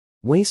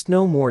Waste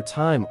no more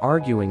time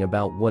arguing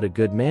about what a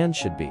good man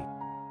should be.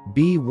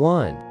 Be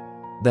one.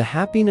 The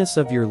happiness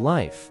of your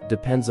life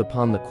depends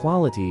upon the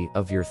quality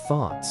of your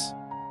thoughts.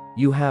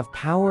 You have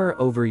power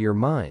over your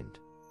mind,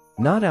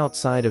 not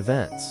outside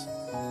events.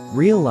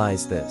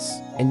 Realize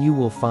this, and you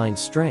will find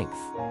strength.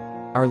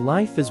 Our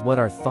life is what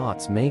our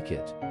thoughts make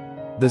it.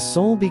 The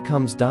soul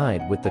becomes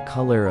dyed with the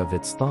color of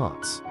its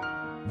thoughts.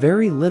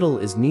 Very little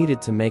is needed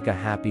to make a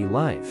happy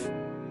life.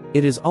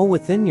 It is all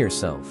within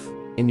yourself,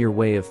 in your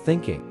way of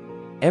thinking.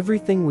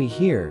 Everything we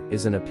hear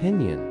is an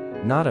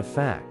opinion, not a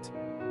fact.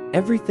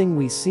 Everything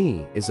we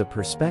see is a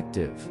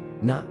perspective,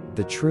 not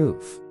the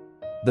truth.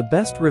 The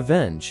best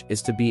revenge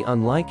is to be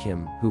unlike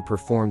him who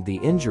performed the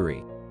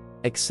injury.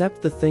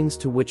 Accept the things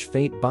to which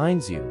fate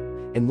binds you,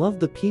 and love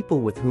the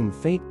people with whom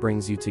fate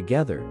brings you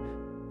together,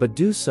 but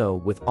do so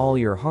with all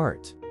your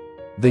heart.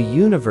 The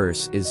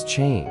universe is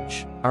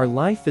change. Our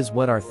life is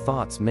what our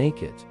thoughts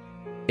make it.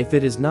 If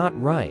it is not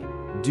right,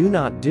 do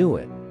not do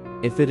it.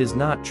 If it is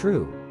not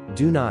true,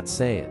 do not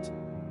say it.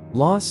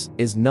 Loss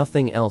is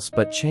nothing else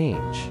but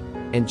change,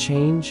 and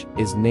change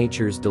is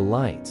nature's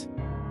delight.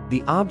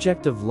 The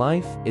object of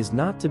life is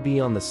not to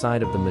be on the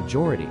side of the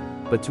majority,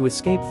 but to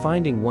escape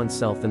finding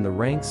oneself in the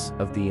ranks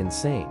of the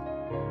insane.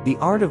 The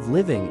art of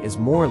living is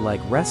more like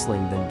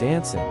wrestling than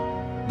dancing.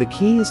 The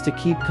key is to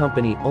keep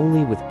company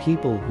only with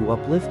people who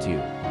uplift you,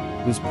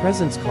 whose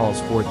presence calls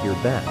forth your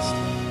best.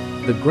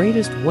 The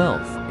greatest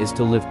wealth is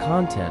to live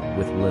content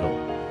with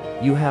little.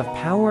 You have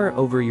power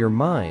over your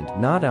mind,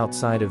 not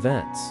outside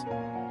events.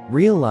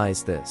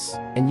 Realize this,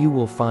 and you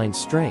will find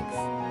strength.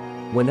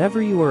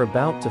 Whenever you are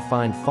about to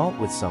find fault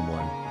with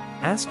someone,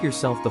 ask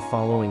yourself the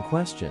following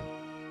question.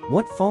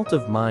 What fault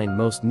of mine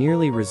most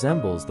nearly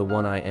resembles the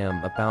one I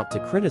am about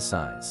to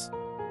criticize?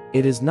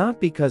 It is not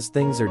because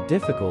things are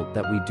difficult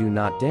that we do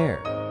not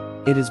dare.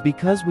 It is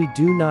because we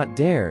do not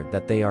dare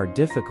that they are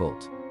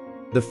difficult.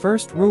 The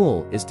first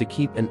rule is to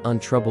keep an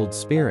untroubled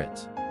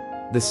spirit.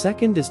 The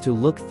second is to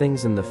look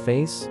things in the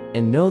face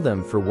and know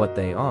them for what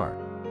they are.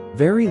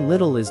 Very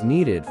little is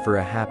needed for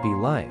a happy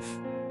life.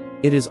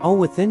 It is all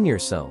within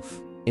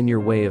yourself, in your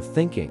way of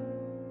thinking.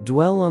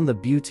 Dwell on the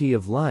beauty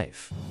of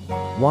life.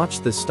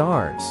 Watch the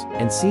stars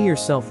and see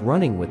yourself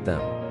running with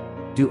them.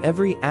 Do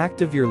every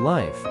act of your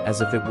life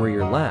as if it were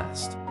your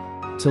last.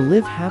 To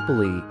live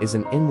happily is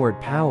an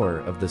inward power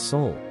of the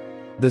soul.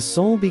 The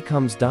soul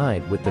becomes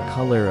dyed with the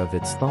color of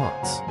its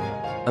thoughts.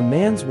 A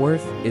man's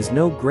worth is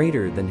no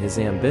greater than his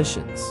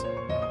ambitions.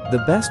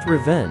 The best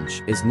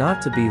revenge is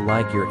not to be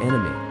like your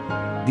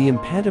enemy. The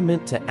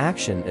impediment to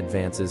action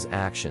advances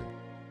action.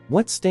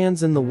 What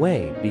stands in the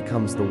way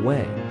becomes the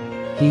way.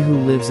 He who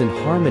lives in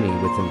harmony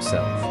with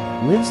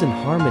himself lives in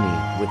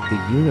harmony with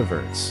the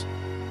universe.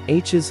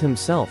 Is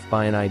himself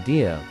by an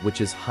idea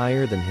which is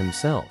higher than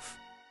himself,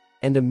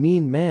 and a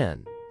mean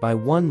man by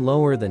one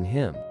lower than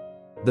him.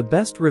 The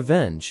best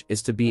revenge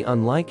is to be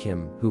unlike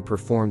him who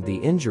performed the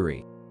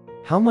injury.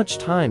 How much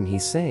time he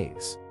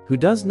saves, who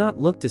does not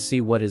look to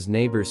see what his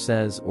neighbor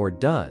says or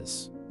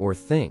does, or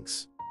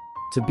thinks.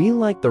 To be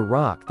like the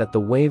rock that the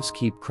waves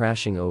keep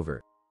crashing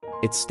over.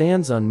 It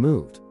stands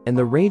unmoved, and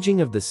the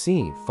raging of the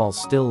sea falls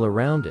still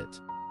around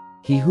it.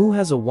 He who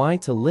has a why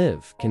to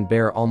live can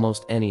bear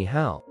almost any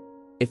how.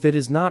 If it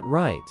is not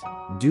right,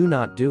 do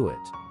not do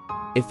it.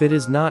 If it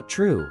is not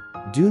true,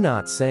 do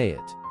not say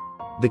it.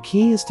 The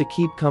key is to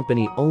keep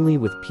company only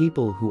with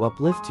people who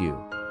uplift you,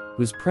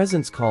 whose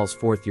presence calls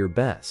forth your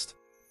best.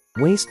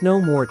 Waste no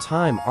more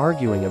time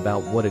arguing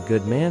about what a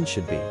good man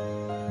should be.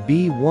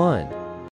 Be one.